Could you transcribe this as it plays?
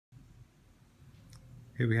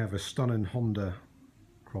Here we have a stunning Honda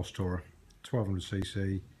Crosstourer,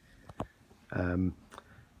 1200cc,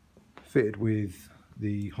 fitted with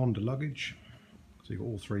the Honda luggage. So you've got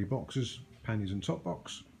all three boxes, panniers and top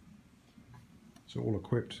box. So all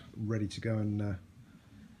equipped, ready to go and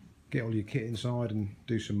get all your kit inside and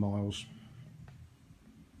do some miles.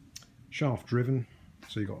 Shaft driven,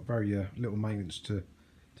 so you've got very little maintenance to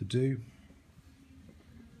do,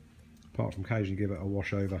 apart from occasionally give it a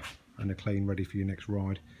wash over and a clean, ready for your next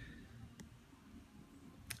ride.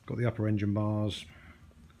 Got the upper engine bars,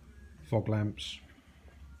 fog lamps,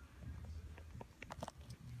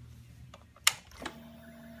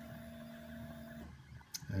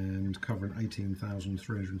 and covering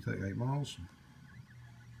 18,338 miles.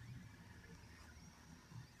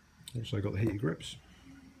 Also got the heated grips.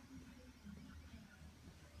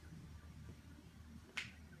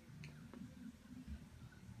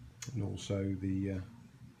 And also the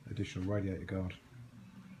additional radiator guard.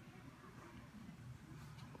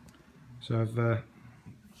 So if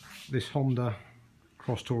this Honda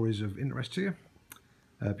Crosstourer is of interest to you,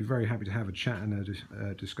 I'd be very happy to have a chat and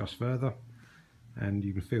discuss further. And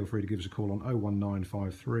you can feel free to give us a call on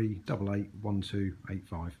 01953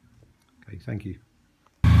 881285. Okay, thank you.